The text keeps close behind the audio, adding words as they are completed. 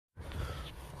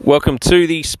Welcome to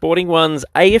the Sporting Ones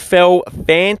AFL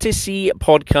Fantasy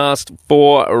Podcast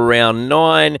for Round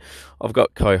 9. I've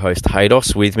got co-host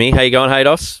Haydos with me. How you going,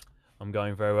 Haydos? I'm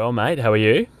going very well, mate. How are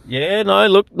you? Yeah, no,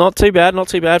 look, not too bad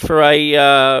for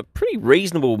a pretty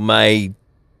reasonable May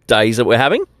days that we're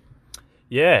having.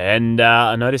 Yeah, and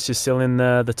I noticed you're still in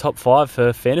the top 5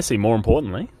 for fantasy, more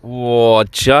importantly. Oh,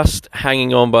 just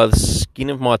hanging on by the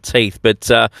skin of my teeth. But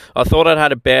I thought I'd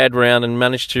had a bad round and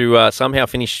managed to somehow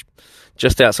finish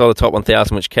just outside the top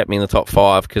 1,000, which kept me in the top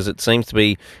 5 because it seems to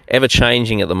be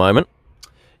ever-changing at the moment.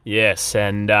 Yes,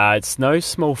 and it's no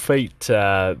small feat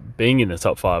being in the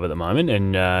top 5 at the moment,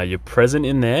 and you're present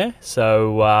in there.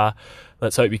 So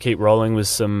let's hope you keep rolling with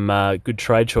some good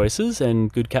trade choices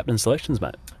and good captain selections,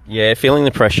 mate. Yeah, feeling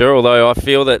the pressure, although I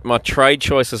feel that my trade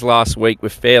choices last week were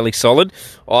fairly solid.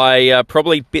 I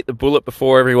probably bit the bullet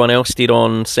before everyone else did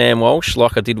on Sam Walsh,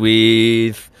 like I did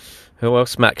with... Who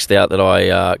else maxed out that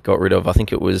I got rid of? I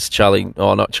think it was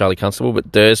not Charlie Constable,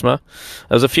 but Dersma.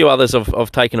 There was a few others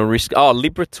I've taken a risk. Oh,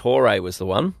 Liberatore was the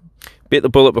one. Bit the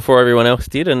bullet before everyone else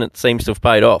did, and it seems to have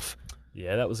paid off.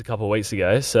 Yeah, that was a couple of weeks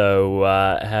ago. So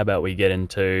how about we get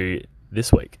into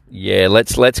this week? Yeah,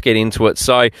 let's get into it.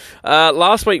 So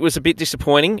last week was a bit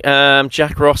disappointing.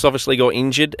 Jack Ross obviously got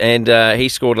injured and he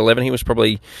scored 11. He was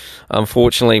probably,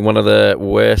 unfortunately, one of the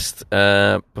worst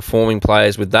performing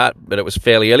players with that, but it was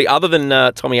fairly early. Other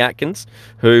than Tommy Atkins,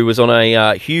 who was on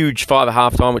a huge 5 at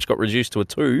half time, which got reduced to a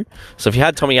 2. So if you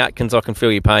had Tommy Atkins, I can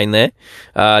feel your pain there.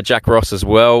 Jack Ross as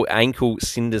well, ankle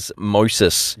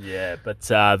syndesmosis. Yeah, but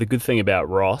the good thing about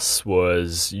Ross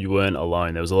was you weren't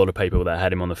alone. There was a lot of people that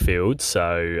had him on the field.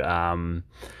 So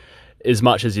as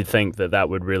much as you'd think that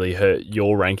would really hurt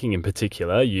your ranking in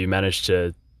particular, you managed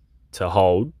to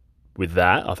hold with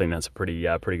that. I think that's a pretty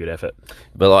good effort.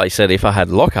 But like I said, if I had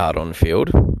Lockhart on the field,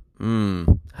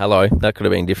 hello, that could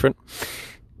have been different.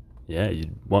 Yeah,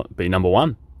 you'd be number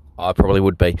 1. I probably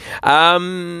would be.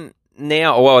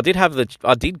 Now, well, I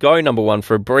did go number 1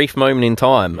 for a brief moment in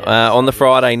time on the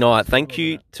Friday night. Thank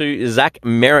you to Zach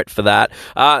Merritt for that.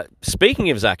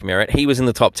 Speaking of Zach Merritt, he was in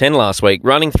the top 10 last week,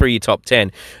 running through your top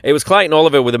 10. It was Clayton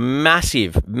Oliver with a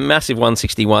massive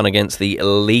 161 against the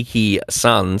Leaky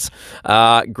Suns.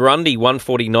 Grundy,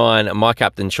 149, my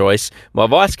captain choice. My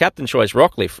vice captain choice,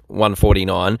 Rockcliffe,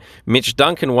 149. Mitch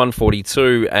Duncan,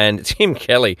 142. And Tim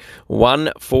Kelly,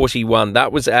 141.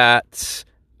 That was at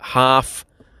half...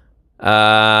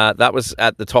 that was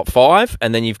at the top 5,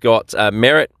 and then you've got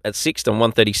Merritt at 6th on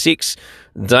 136.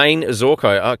 Dane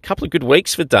Zorko, a couple of good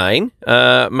weeks for Dane.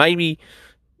 Maybe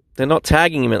they're not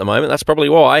tagging him at the moment. That's probably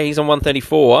why. He's on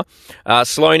 134.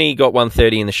 Sloaney got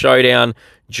 130 in the showdown.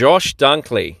 Josh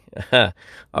Dunkley, I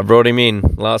brought him in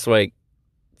last week.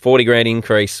 40 grand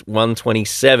increase,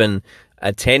 127.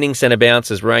 Attending centre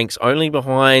bounces, ranks only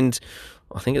behind...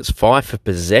 I think it's 5 for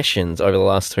possessions over the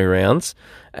last 2 rounds.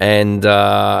 And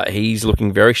he's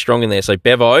looking very strong in there. So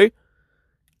Bevo,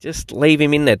 just leave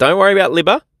him in there. Don't worry about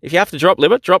Libba. If you have to drop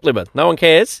Libba, drop Libba. No one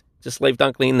cares. Just leave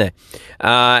Dunkley in there.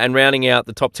 And rounding out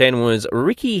the top 10 was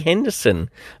Ricky Henderson.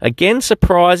 Again,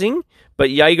 surprising, but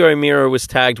Jago Mira was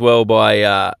tagged well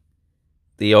by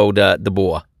the old De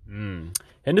Boer.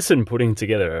 Henderson putting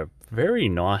together a very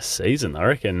nice season, I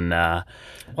reckon.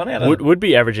 Would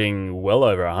be averaging well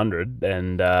over 100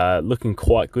 and looking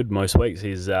quite good most weeks.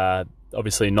 He's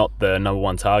obviously not the number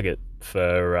 1 target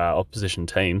for opposition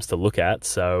teams to look at,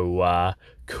 so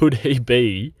could he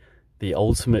be the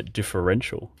ultimate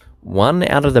differential? One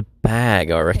out of the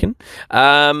bag, I reckon.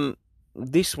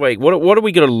 This week, what are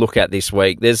we going to look at this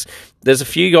week? There's a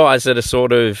few guys that are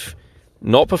sort of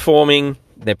not performing.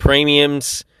 They're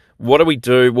premiums. What do we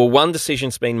do? Well, one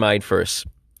decision's been made for us.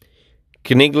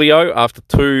 Caniglio, after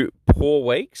 2 poor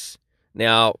weeks.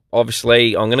 Now,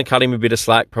 obviously, I'm going to cut him a bit of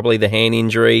slack. Probably the hand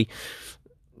injury.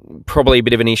 Probably a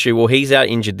bit of an issue. Well, he's out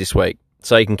injured this week,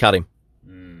 so you can cut him.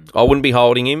 I wouldn't be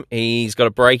holding him. He's got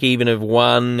a break-even of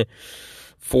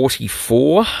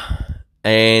 144.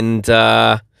 And,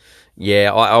 I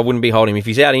wouldn't be holding him. If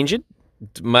he's out injured,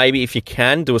 maybe if you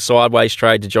can, do a sideways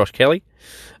trade to Josh Kelly,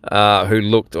 who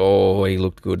looked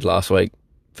good last week.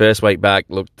 First week back,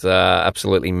 looked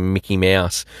absolutely Mickey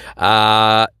Mouse.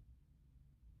 The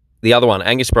other one,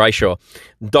 Angus Brayshaw.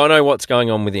 Don't know what's going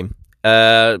on with him.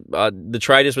 The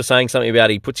traders were saying something about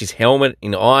he puts his helmet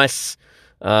in ice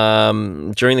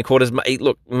during the quarters.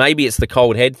 Look, maybe it's the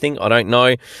cold head thing. I don't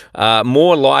know.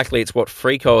 More likely it's what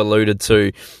Frico alluded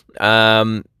to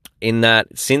in that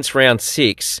since round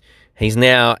 6, he's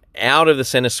now out of the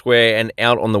centre square and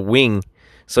out on the wing.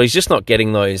 So he's just not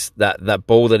getting that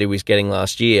ball that he was getting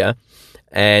last year.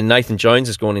 And Nathan Jones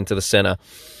has gone into the centre.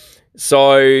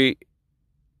 So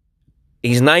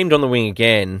he's named on the wing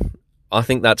again. I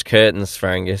think that's curtains for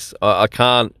Angus. I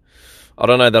can't. I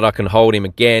don't know that I can hold him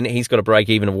again. He's got a break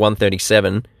even of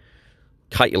 137.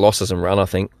 Cut your losses and run, I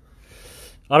think.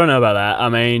 I don't know about that. I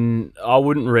mean, I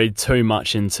wouldn't read too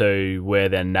much into where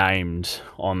they're named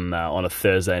on a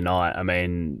Thursday night. I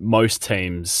mean, most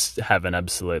teams have an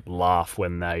absolute laugh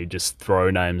when they just throw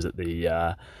names at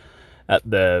the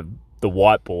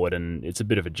whiteboard, and it's a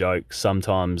bit of a joke.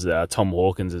 Sometimes Tom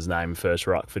Hawkins is named first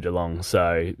ruck for Geelong,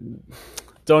 so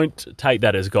don't take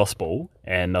that as gospel.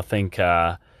 And I think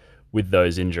with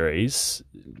those injuries,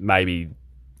 maybe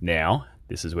now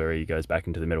this is where he goes back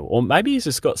into the middle. Or maybe he's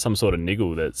just got some sort of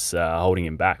niggle that's holding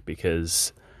him back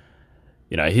because,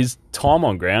 his time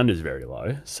on ground is very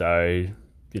low. So,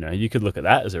 you could look at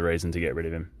that as a reason to get rid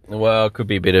of him. Well, it could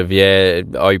be a bit of,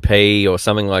 OP or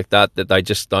something like that they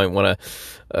just don't want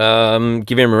to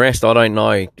give him a rest. I don't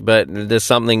know. But there's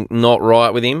something not right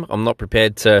with him. I'm not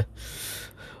prepared to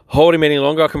hold him any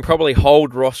longer. I can probably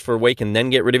hold Ross for a week and then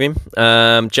get rid of him.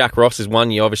 Jack Ross is one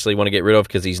you obviously want to get rid of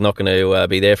because he's not going to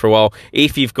be there for a while.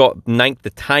 If you've got Nank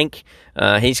the Tank,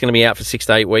 he's going to be out for 6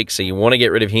 to 8 weeks, so you want to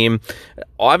get rid of him.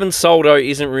 Ivan Soldo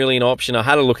isn't really an option. I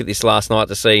had a look at this last night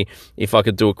to see if I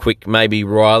could do a quick maybe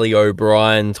Riley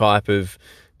O'Brien type of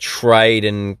trade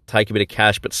and take a bit of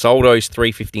cash, but Soldo's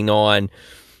 359.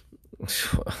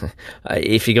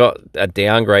 If you got a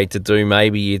downgrade to do,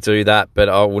 maybe you do that, but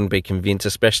I wouldn't be convinced,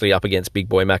 especially up against big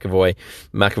boy McAvoy.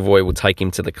 McAvoy will take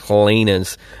him to the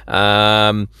cleaners.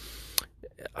 Other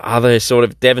sort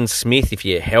of Devon Smith, if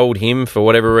you held him for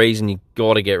whatever reason, you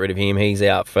got to get rid of him. He's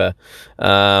out for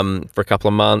a couple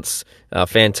of months.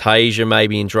 Fantasia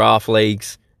maybe in draft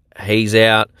leagues, he's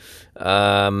out.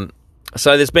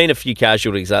 So there's been a few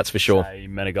casualties, that's for sure.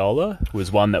 Menegola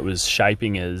was one that was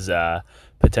shaping as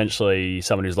potentially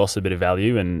someone who's lost a bit of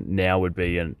value and now would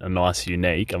be a nice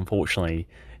unique. Unfortunately,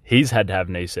 he's had to have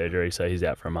knee surgery, so he's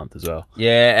out for a month as well.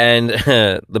 Yeah, and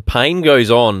the pain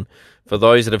goes on for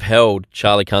those that have held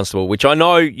Charlie Constable, which I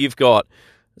know you've got.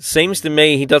 Seems to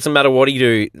me he doesn't matter what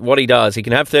he does. He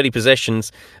can have 30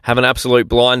 possessions, have an absolute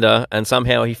blinder, and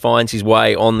somehow he finds his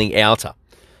way on the outer.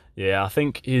 Yeah, I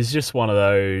think he's just one of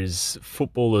those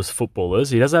footballers.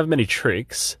 He doesn't have many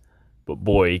tricks, but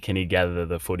boy, can he gather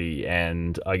the footy.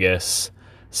 And I guess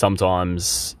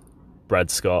sometimes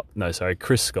Chris Scott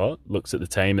looks at the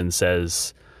team and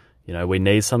says, we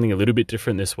need something a little bit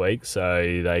different this week.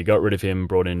 So they got rid of him,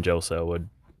 brought in Joel Selwood.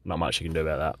 Not much you can do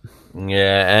about that.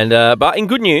 Yeah, and but in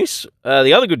good news,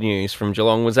 the other good news from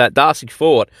Geelong was that Darcy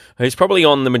Fort, who's probably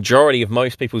on the majority of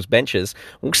most people's benches,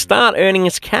 will start earning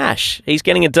his cash. He's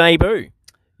getting a debut.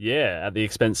 Yeah, at the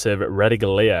expense of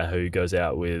Radigalia, who goes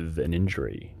out with an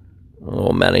injury.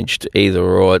 Or managed, either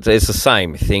or. It's the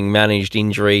same thing, managed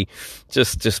injury.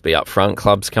 Just be upfront,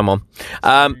 clubs, come on.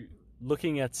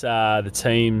 Looking at the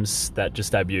teams that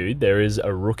just debuted, there is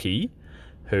a rookie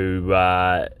who...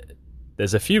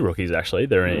 there's a few rookies, actually.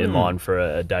 They're in line for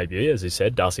a debut, as you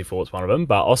said. Darcy Fort's one of them.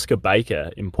 But Oscar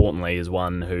Baker, importantly, is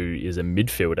one who is a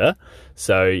midfielder.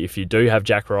 So if you do have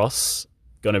Jack Ross,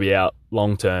 going to be out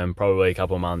long-term, probably a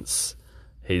couple of months,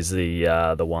 he's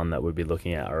the one that we'd be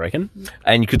looking at, I reckon.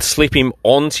 And you could slip him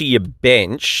onto your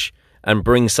bench and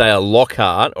bring, say, a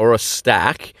Lockhart or a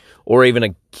Stack or even a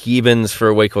Gibbons for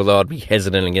a week, although I'd be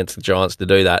hesitant against the Giants to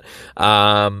do that,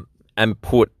 and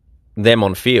put them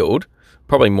on field.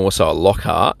 Probably more so a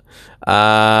Lockhart.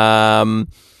 And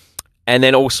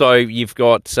then also you've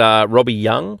got Robbie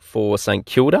Young for St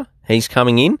Kilda. He's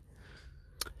coming in.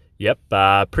 Yep,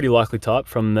 pretty likely type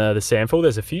from the Sandford.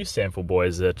 There's a few Sandford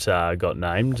boys that got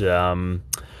named. I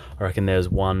reckon there's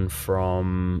one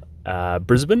from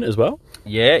Brisbane as well.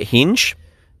 Yeah, Hinge.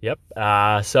 Yep.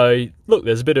 So, look,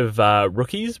 there's a bit of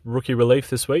rookie relief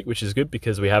this week, which is good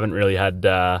because we haven't really had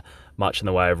much in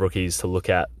the way of rookies to look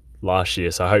at last year.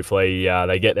 So hopefully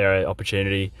they get their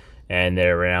opportunity and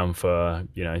they're around for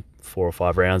 4 or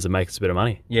 5 rounds and make us a bit of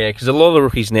money. Yeah, because a lot of the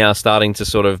rookies now are starting to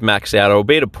sort of max out or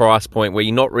be at a price point where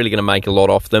you're not really going to make a lot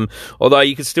off them. Although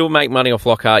you could still make money off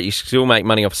Lockhart, you still make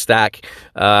money off Stack.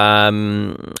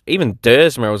 Even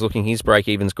Dersmer, I was looking, his break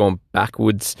even's gone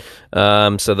backwards,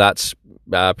 so that's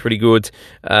pretty good.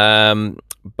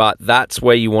 But that's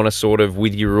where you want to sort of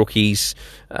with your rookies.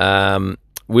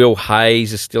 Will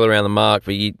Hayes is still around the mark,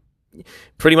 but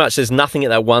pretty much there's nothing at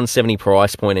that 170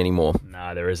 price point anymore.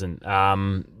 No, there isn't.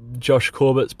 Josh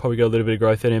Corbett's probably got a little bit of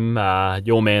growth in him.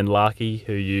 Your man Larky,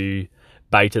 who you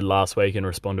baited last week and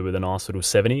responded with a nice little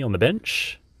 70 on the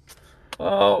bench.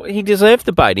 Oh, he deserved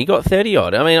the bait. He got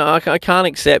 30-odd. I mean, I can't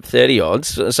accept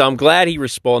 30-odds, so I'm glad he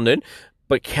responded.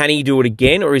 But can he do it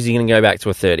again, or is he going to go back to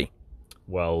a 30?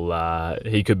 Well,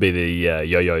 he could be the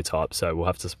yo-yo type, so we'll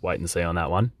have to wait and see on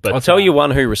that one. But I'll tell you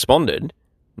one who responded.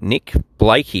 Nick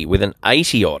Blakey with an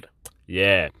 80 odd.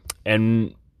 Yeah,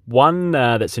 and one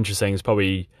that's interesting has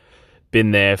probably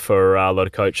been there for a lot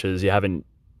of coaches. You haven't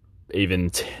even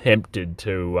tempted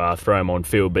to throw him on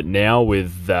field, but now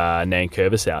with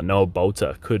Nankervis out, Noah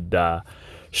Bolter could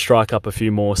strike up a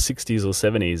few more 60s or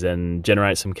 70s and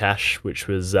generate some cash, which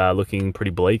was looking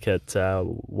pretty bleak at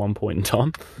one point in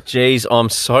time. Geez, I'm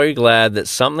so glad that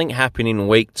something happened in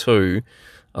week 2.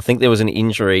 I think there was an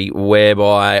injury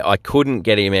whereby I couldn't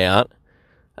get him out,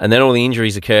 and then all the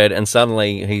injuries occurred, and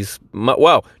suddenly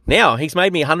now he's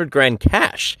made me 100 grand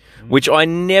cash, which I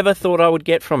never thought I would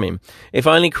get from him. If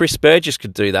only Chris Burgess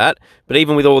could do that, but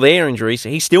even with all their injuries,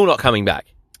 he's still not coming back.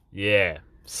 Yeah,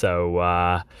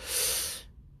 so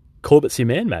Corbett's your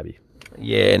man, maybe.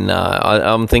 Yeah, no,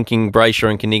 I'm thinking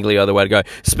Brayshaw and Caniglio are the way to go.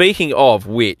 Speaking of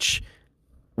which,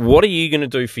 what are you going to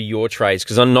do for your trades?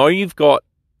 Because I know you've got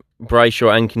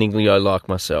Brayshaw and Caniglio like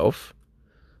myself.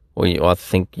 Well, I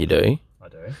think you do. I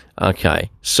do.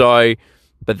 Okay, so,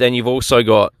 but then you've also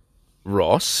got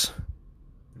Ross.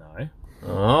 No.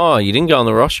 Oh, you didn't go on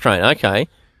the Ross train. Okay.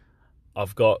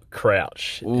 I've got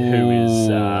Crouch, who is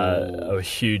a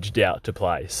huge doubt to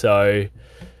play. So,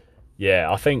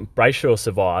 yeah, I think Brayshaw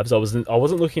survives. I wasn't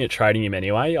looking at trading him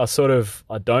anyway. I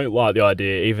don't like the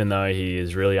idea, even though he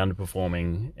is really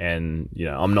underperforming, and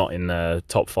I'm not in the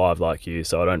top 5 like you,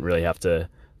 so I don't really have to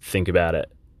think about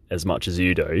it as much as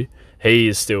you do. He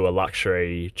is still a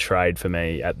luxury trade for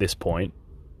me at this point,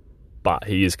 but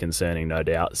he is concerning, no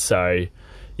doubt. So,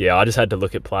 yeah, I just had to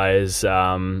look at players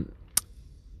who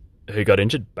got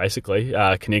injured, basically.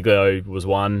 Caniglio was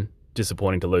one.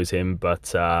 Disappointing to lose him,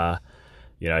 but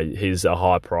he's a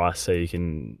high price, so you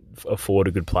can afford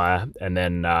a good player. And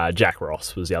then Jack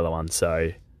Ross was the other one. So,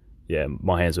 yeah,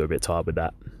 my hands were a bit tied with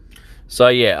that. So,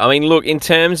 yeah, I mean, look, in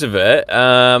terms of it,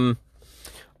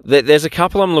 there's a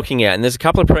couple I'm looking at, and there's a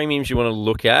couple of premiums you want to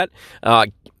look at.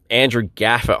 Andrew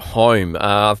Gaff at home.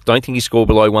 I don't think he scored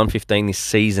below 115 this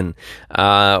season.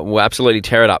 Will absolutely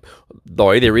tear it up.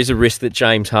 Though there is a risk that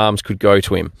James Harms could go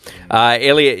to him.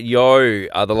 Elliot Yeo,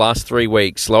 the last 3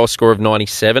 weeks, lowest score of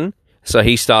 97. So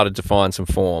he started to find some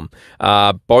form.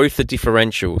 Both the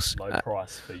differentials. Low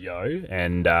price for Yeo,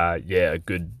 and a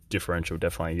good differential,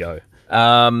 definitely Yeo.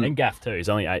 And Gaff too. He's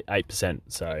only 8%.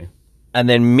 So. And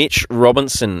then Mitch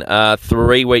Robinson,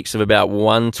 3 weeks of about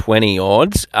 120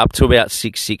 odds, up to about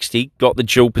 660. Got the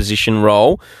dual position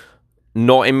role.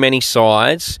 Not in many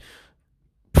sides.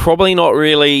 Probably not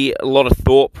really a lot of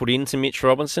thought put into Mitch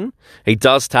Robinson. He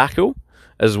does tackle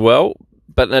as well,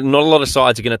 but not a lot of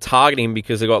sides are going to target him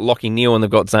because they've got Lockie Neal and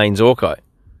they've got Zane Zorko.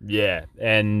 Yeah,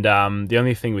 and the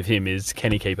only thing with him is,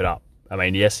 can he keep it up? I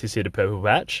mean, yes, he's hit a purple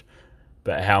patch,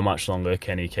 but how much longer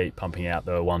can he keep pumping out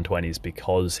the 120s,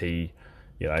 because he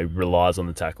relies on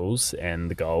the tackles and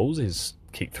the goals. He's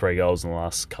kicked 3 goals in the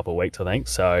last couple of weeks, I think.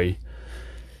 So,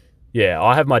 yeah,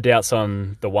 I have my doubts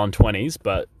on the 120s,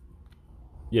 but,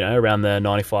 around the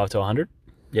 95 to 100.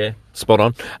 Yeah, spot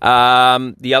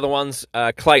on. The other ones,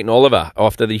 Clayton Oliver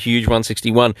after the huge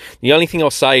 161. The only thing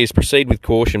I'll say is proceed with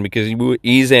caution, because he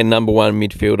is their number 1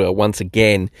 midfielder once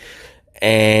again,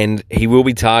 and he will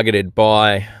be targeted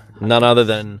by none other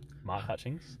than Mark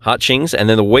Hutchings, and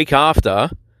then the week after,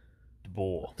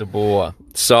 De Boer.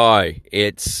 So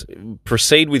it's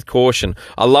proceed with caution.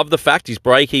 I love the fact his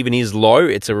break even is low.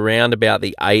 It's around about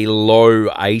the low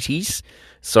 80s.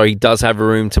 So he does have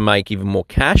room to make even more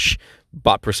cash,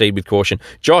 but proceed with caution.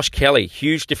 Josh Kelly,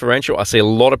 huge differential. I see a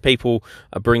lot of people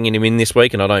are bringing him in this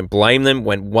week, and I don't blame them.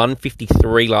 Went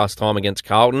 153 last time against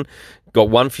Carlton. Got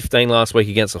 115 last week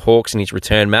against the Hawks in his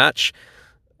return match.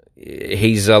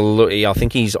 I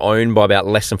think he's owned by about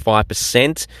less than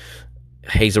 5%.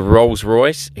 He's a Rolls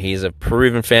Royce. He's a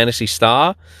proven fantasy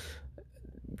star.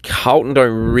 Carlton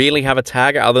don't really have a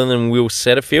tagger other than Will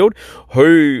Setterfield,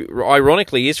 who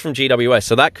ironically is from GWS,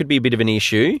 so that could be a bit of an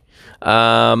issue.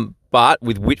 But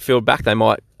with Whitfield back, they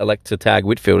might elect to tag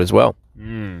Whitfield as well.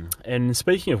 And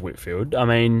speaking of Whitfield, I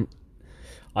mean,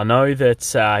 I know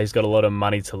that he's got a lot of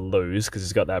money to lose because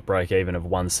he's got that break even of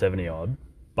 170 odd,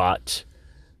 but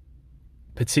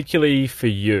particularly for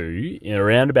you,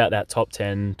 around about that top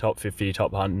 10, top 50,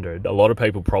 top 100, a lot of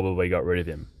people probably got rid of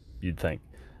him, you'd think.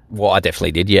 Well, I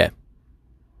definitely did, yeah.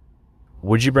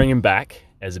 Would you bring him back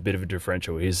as a bit of a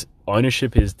differential? His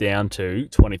ownership is down to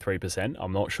 23%.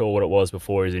 I'm not sure what it was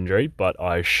before his injury, but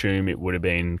I assume it would have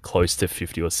been close to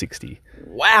 50 or 60.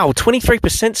 Wow,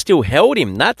 23% still held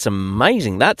him. That's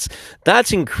amazing. That's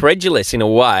incredulous in a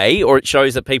way, or it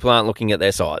shows that people aren't looking at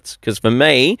their sides. Because for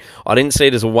me, I didn't see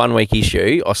it as a 1 week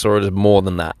issue. I saw it as more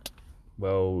than that.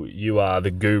 Well, you are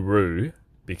the guru,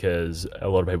 because a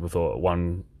lot of people thought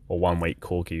 1 week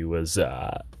Corky was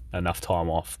enough time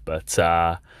off. But,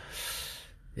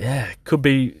 could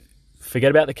be...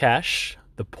 Forget about the cash.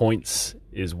 The points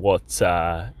is what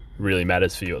really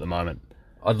matters for you at the moment.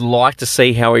 I'd like to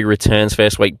see how he returns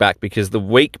first week back, because the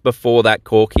week before that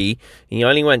corky, he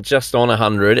only went just on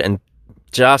 100 and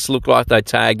just looked like they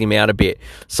tagged him out a bit.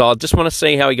 So I just want to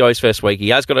see how he goes first week. He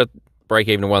has got a break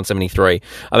even to 173.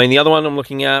 I mean, the other one I'm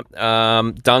looking at,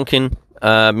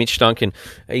 Mitch Duncan,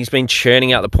 he's been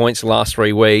churning out the points the last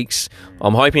 3 weeks.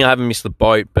 I'm hoping I haven't missed the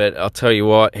boat, but I'll tell you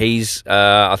what, he's,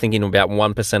 I think, in about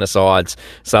 1% of sides,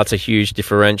 so that's a huge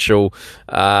differential.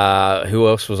 Who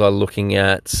else was I looking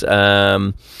at?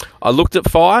 I looked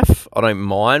at Fife. I don't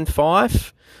mind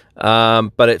Fife,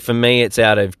 but for me, it's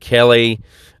out of Kelly.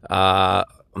 I'm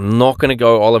not going to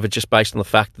go Oliver just based on the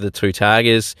fact of the 2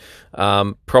 taggers.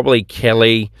 Probably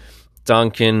Kelly,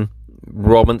 Duncan,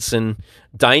 Robinson,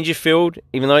 Dangerfield.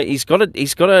 Even though he's got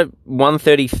a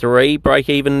 133 break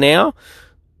even now.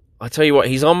 I tell you what,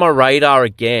 he's on my radar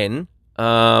again.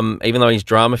 Even though he's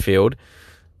Dramafield,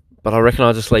 but I reckon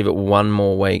I'll just leave it one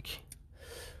more week.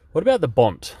 What about the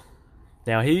Bont?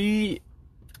 Now he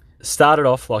started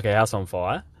off like a house on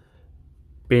fire.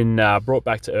 Been brought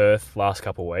back to earth last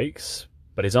couple of weeks,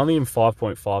 but he's only in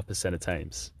 5.5% of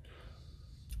teams.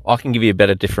 I can give you a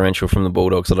better differential from the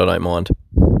Bulldogs that I don't mind.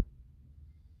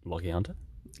 Lockie Hunter?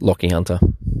 Lockie Hunter.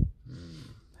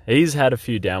 He's had a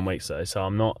few down weeks though, so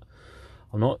I'm not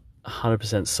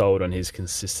 100% sold on his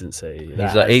consistency.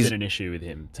 That has been an issue with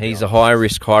him. He's a high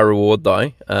risk, high reward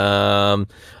though.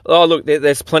 Look,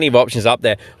 there's plenty of options up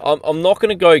there. I'm not going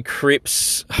to go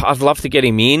Cripps. I'd love to get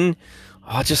him in.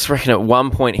 I just reckon at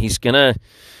one point he's gonna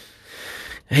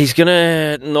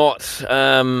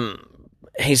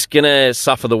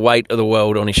suffer the weight of the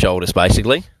world on his shoulders,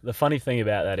 basically. The funny thing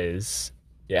about that is,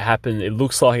 it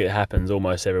looks like it happens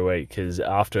almost every week, because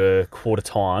after quarter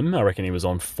time, I reckon he was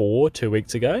on 4 2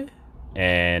 weeks ago,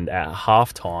 and at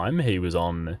half time he was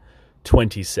on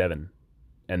 27,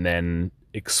 and then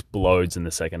explodes in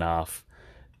the second half.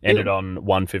 Ended on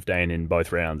 115 in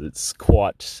both rounds. It's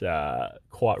quite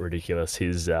ridiculous,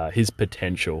 his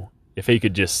potential. If he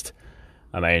could just,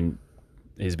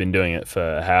 he's been doing it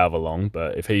for however long,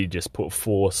 but if he just put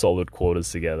 4 solid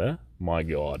quarters together, my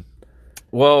God.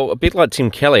 Well, a bit like Tim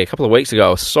Kelly. A couple of weeks ago,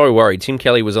 I was so worried. Tim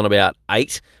Kelly was on about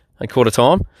 8 at quarter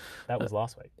time. That was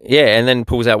last week. Yeah, and then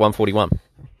pulls out 141.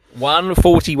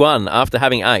 141 after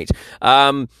having 8.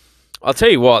 I'll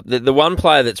tell you what, the one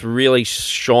player that's really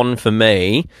shone for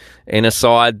me in a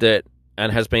side that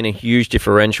and has been a huge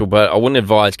differential, but I wouldn't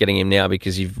advise getting him now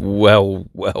because you've well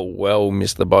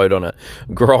missed the boat on it.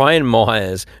 Brian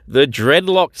Myers, the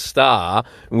dreadlocked star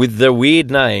with the weird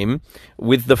name,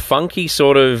 with the funky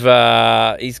sort of,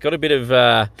 he's got a bit of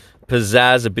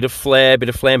pizzazz, a bit of flair, a bit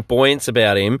of flamboyance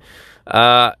about him.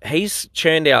 He's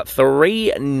churned out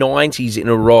 3 90s in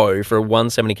a row for a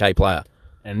 170k player.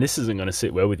 And this isn't going to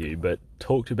sit well with you, but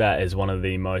talked about as one of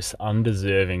the most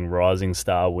undeserving Rising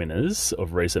Star winners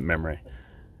of recent memory.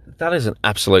 That is an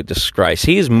absolute disgrace.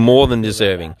 He is more than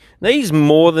deserving. He's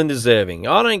more than deserving.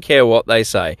 I don't care what they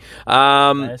say.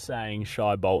 They're saying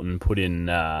Shai Bolton put in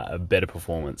a better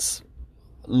performance.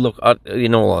 Look,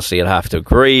 in all honesty, I'd have to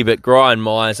agree, but Brian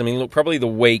Myers, probably the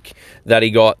week that he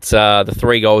got the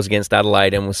 3 goals against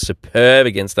Adelaide and was superb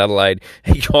against Adelaide,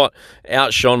 he got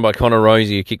outshone by Connor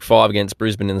Rosie, who kicked 5 against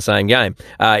Brisbane in the same game,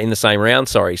 in the same round,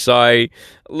 sorry. So,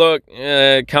 look,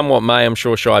 come what may, I'm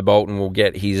sure Shai Bolton will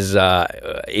get his,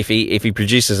 if he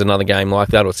produces another game like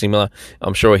that or similar,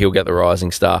 I'm sure he'll get the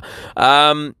Rising Star.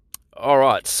 All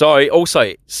right, so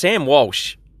also, Sam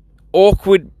Walsh,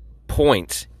 awkward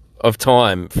point of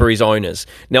time for his owners.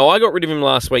 Now, I got rid of him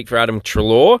last week for Adam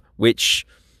Treloar, which,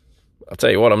 I'll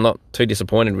tell you what, I'm not too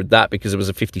disappointed with that because it was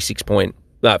a 46 point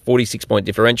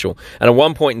differential. And at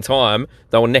one point in time,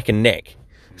 they were neck and neck.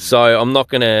 So I'm not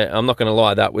gonna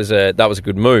lie, that was a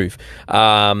good move.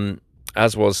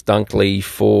 As was Dunkley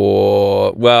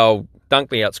Dunkley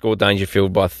outscored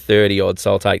Dangerfield by 30 odds,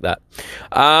 so I'll take that.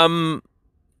 I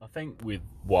think with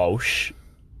Walsh,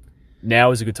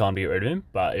 now is a good time to get rid of him,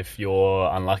 but if you're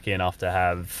unlucky enough to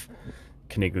have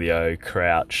Caniglio,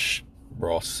 Crouch,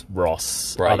 Ross,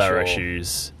 Brayshaw, other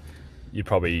issues, you'd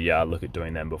probably look at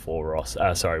doing them before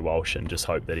Walsh, and just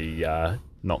hope that he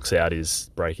knocks out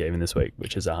his break-even this week,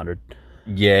 which is 100.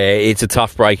 Yeah, it's a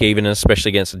tough break-even, especially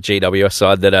against the GWS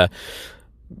side that are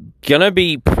going to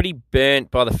be pretty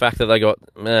burnt by the fact that they got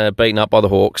beaten up by the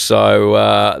Hawks,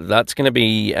 so that's going to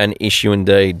be an issue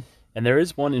indeed. And there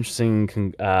is one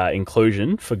interesting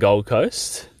inclusion for Gold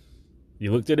Coast.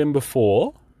 You looked at him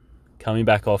before, coming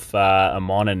back off a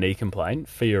minor knee complaint,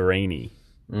 Fiorini.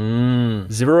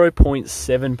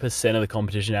 0.7% of the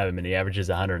competition have him, and he averages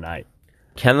 108.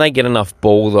 Can they get enough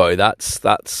ball, though? That's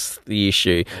the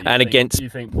issue. Do you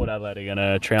think Port Adelaide are going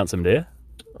to trounce them there?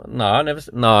 No, I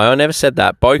never said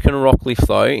that. Boak and Rockcliffe,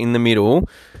 though, in the middle,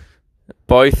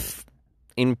 both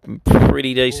in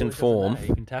pretty decent form.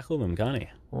 He can tackle them, can't he?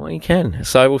 Well, he can.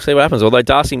 So we'll see what happens. Although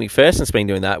Darcy McPherson's been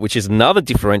doing that, which is another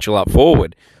differential up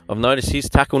forward. I've noticed his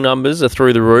tackle numbers are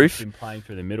through the roof. He's been playing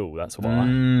through the middle, that's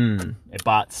why.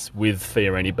 But with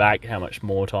Fiorini back, how much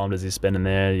more time does he spend in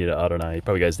there? I don't know. He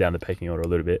probably goes down the pecking order a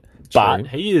little bit. True. But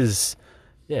he is,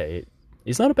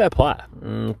 he's not a bad player.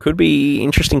 Could be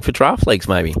interesting for draft leagues,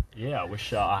 maybe. Yeah, I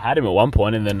wish I had him at one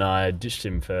point, and then I ditched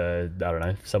him for, I don't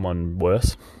know, someone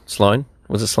worse. Sloan?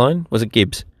 Was it Sloan? Was it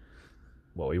Gibbs?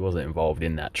 Well, he wasn't involved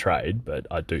in that trade, but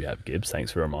I do have Gibbs.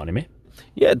 Thanks for reminding me.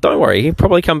 Yeah, don't worry. He'll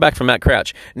probably come back from Matt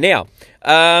Crouch. Now,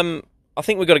 I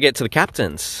think we've got to get to the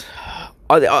captains.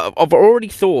 I've already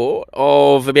thought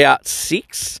of about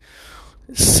 6.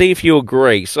 See if you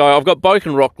agree. So I've got Boak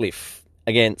and Rockcliffe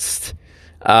against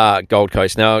Gold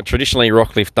Coast. Now, traditionally,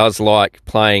 Rockcliffe does like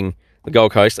playing the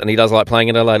Gold Coast, and he does like playing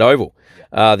at Adelaide Oval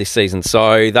this season.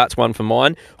 So that's one for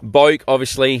mine. Boak,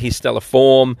 obviously, his stellar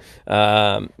form,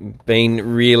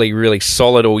 been really, really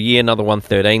solid all year. Another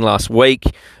 113 last week.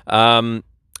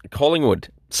 Collingwood,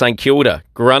 St Kilda,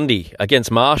 Grundy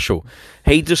against Marshall.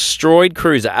 He destroyed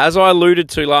Cruiser. As I alluded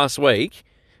to last week,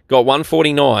 got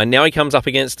 149. Now he comes up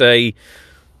against would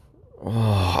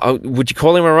you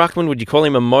call him a ruckman? Would you call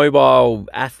him a mobile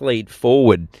athlete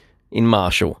forward in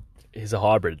Marshall? He's a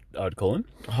hybrid, I'd call him.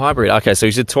 Hybrid. Okay, so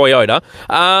he's a Toyota.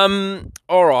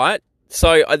 All right.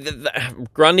 So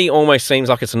Grundy almost seems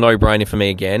like it's a no-brainer for me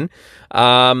again.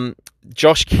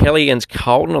 Josh Kelly against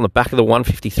Carlton on the back of the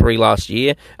 153 last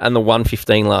year and the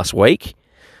 115 last week.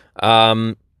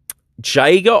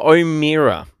 Jager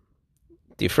O'Meara,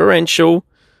 differential,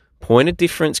 point of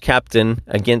difference captain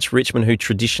against Richmond, who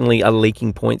traditionally are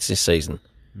leaking points this season.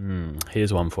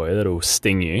 Here's one for you that'll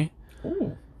sting you.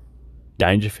 Ooh.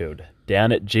 Dangerfield,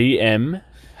 down at GM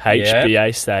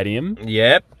HBA Stadium.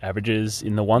 Yep. Averages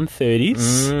in the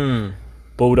 130s.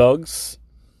 Bulldogs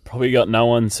probably got no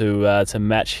one to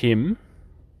match him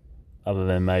other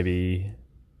than maybe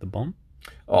the Bont.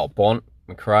 Oh, Bont,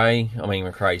 McRae. I mean,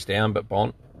 McRae's down, but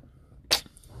Bont.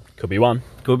 Could be one.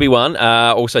 Could be one.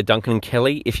 Also, Duncan and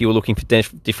Kelly, if you were looking for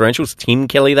differentials. Tim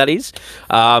Kelly, that is.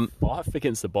 Fife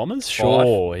against the Bombers?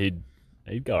 Sure, he'd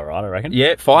go all right, I reckon.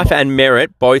 Yeah, Fife and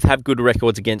Merritt both have good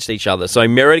records against each other. So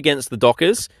Merritt against the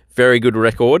Dockers, very good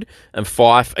record, and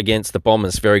Fife against the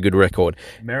Bombers, very good record.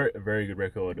 Merritt, a very good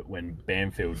record when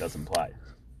Banfield doesn't play.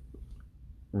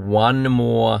 One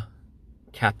more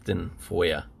captain for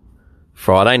you.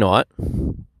 Friday night,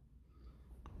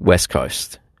 West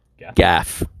Coast.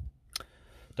 Gaff.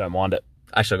 Don't mind it.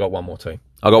 Actually, I got one more too.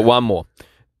 I got one more.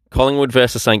 Collingwood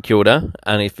versus St Kilda,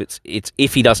 and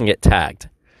if he doesn't get tagged.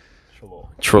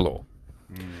 Treloar.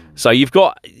 So you've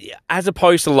got, as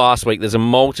opposed to last week, there's a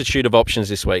multitude of options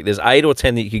this week. There's 8 or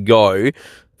 10 that you could go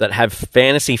that have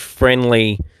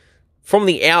fantasy-friendly, from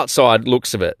the outside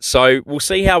looks of it. So we'll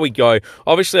see how we go.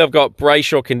 Obviously, I've got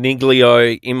Brayshaw,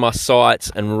 Caniglio in my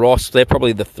sights, and Ross. They're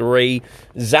probably the 3.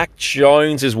 Zach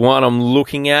Jones is one I'm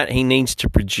looking at. He needs to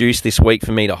produce this week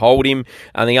for me to hold him.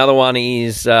 And the other one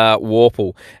is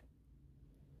Warple.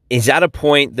 Is at a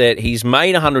point that he's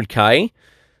made 100K,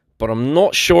 but I'm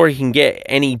not sure he can get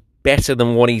any better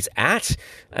than what he's at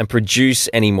and produce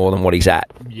any more than what he's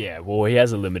at. Yeah, well, he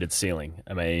has a limited ceiling.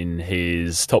 I mean,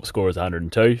 his top score is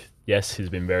 102. Yes, he's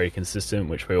been very consistent,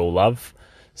 which we all love.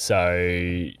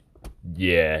 So,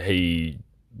 yeah, he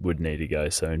would need to go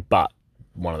soon. But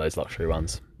one of those luxury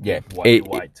ones. Yeah. Wait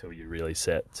till you're really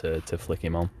set to flick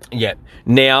him on. Yeah.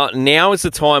 Now is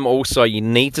the time also you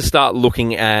need to start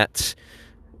looking at...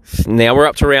 Now we're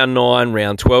up to round 9.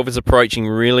 Round 12 is approaching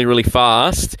really, really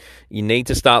fast. You need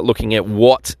to start looking at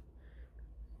what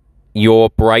your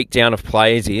breakdown of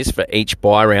players is for each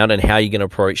bye round and how you're going to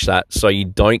approach that so you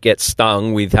don't get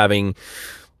stung with having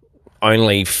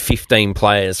only 15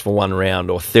 players for one round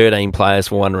or 13 players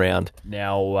for one round.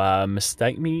 Now,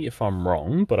 mistake me if I'm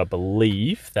wrong, but I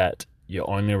believe that you're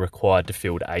only required to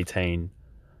field 18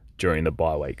 during the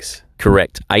bye weeks.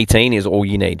 Correct. 18 is all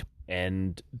you need.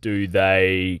 And do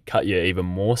they cut you even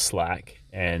more slack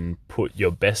and put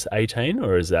your best 18,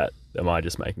 or am I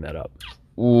just making that up?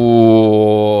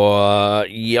 Ooh,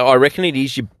 yeah, I reckon it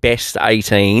is your best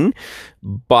 18,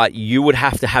 but you would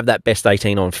have to have that best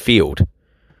 18 on field.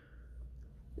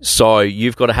 So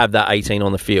you've got to have that 18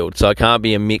 on the field. So it can't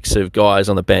be a mix of guys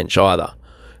on the bench either.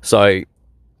 So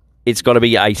it's got to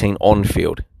be 18 on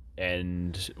field.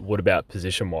 And what about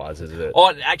position-wise? Is it?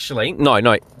 Oh, actually, no.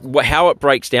 How it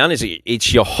breaks down is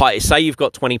it's your height. Say you've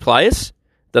got 20 players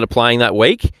that are playing that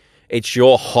week. It's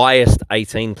your highest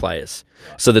 18 players.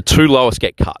 So the 2 lowest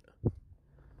get cut.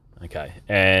 Okay.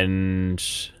 And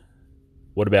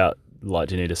what about, like,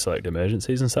 do you need to select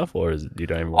emergencies and stuff, or is it, you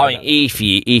don't even worry about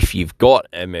it? If you've got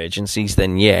emergencies,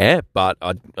 then yeah, but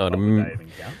Would they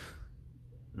even count?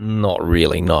 not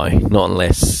really, no. Not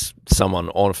unless someone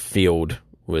on field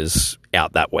was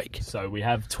out that week. So we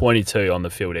have 22 on the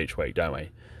field each week, don't we?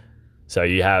 So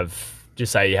you have,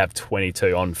 just say you have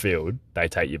 22 on field, they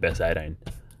take your best 18.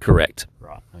 Correct.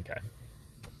 Right, okay.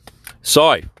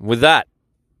 So, with that,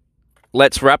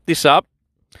 let's wrap this up.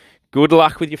 Good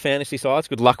luck with your fantasy sides.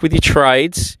 Good luck with your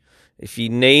trades. If you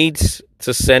need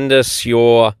to send us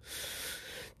your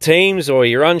teams, or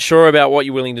you're unsure about what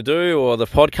you're willing to do, or the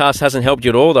podcast hasn't helped you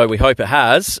at all, though we hope it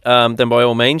has, then by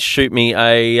all means, shoot me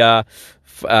a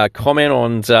comment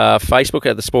on Facebook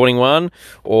at The Sporting One,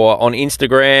 or on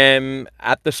Instagram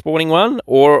at The Sporting One,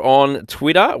 or on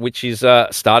Twitter, which is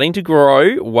starting to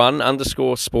grow,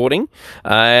 _sporting.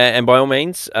 And by all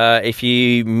means, if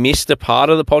you missed a part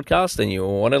of the podcast and you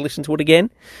want to listen to it again,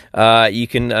 you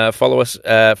can follow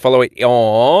it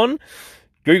on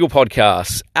Google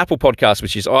Podcasts, Apple Podcasts,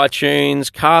 which is iTunes,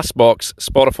 Castbox,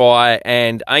 Spotify,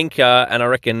 and Anchor. And I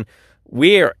reckon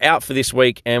we're out for this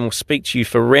week, and we'll speak to you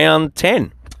for round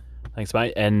 10. Thanks,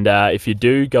 mate. And if you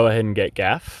do go ahead and get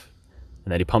Gaff,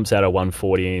 and then he pumps out a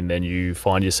 140, and then you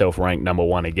find yourself ranked number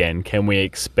 1 again, can we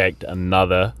expect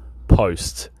another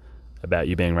post about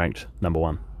you being ranked number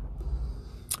 1?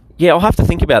 Yeah, I'll have to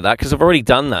think about that, because I've already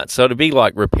done that. So it'd be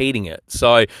like repeating it.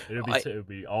 So it'll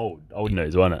be old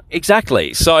news, won't it?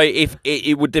 Exactly. So if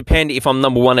it would depend if I'm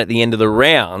number 1 at the end of the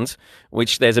round,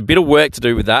 which there's a bit of work to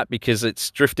do with that, because it's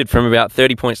drifted from about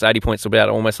 30 points to 80 points to about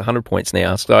almost 100 points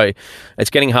now. So it's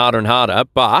getting harder and harder.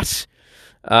 But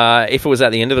if it was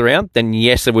at the end of the round, then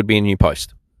yes, there would be a new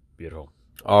post. Beautiful.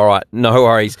 All right. No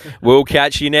worries. We'll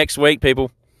catch you next week,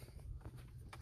 people.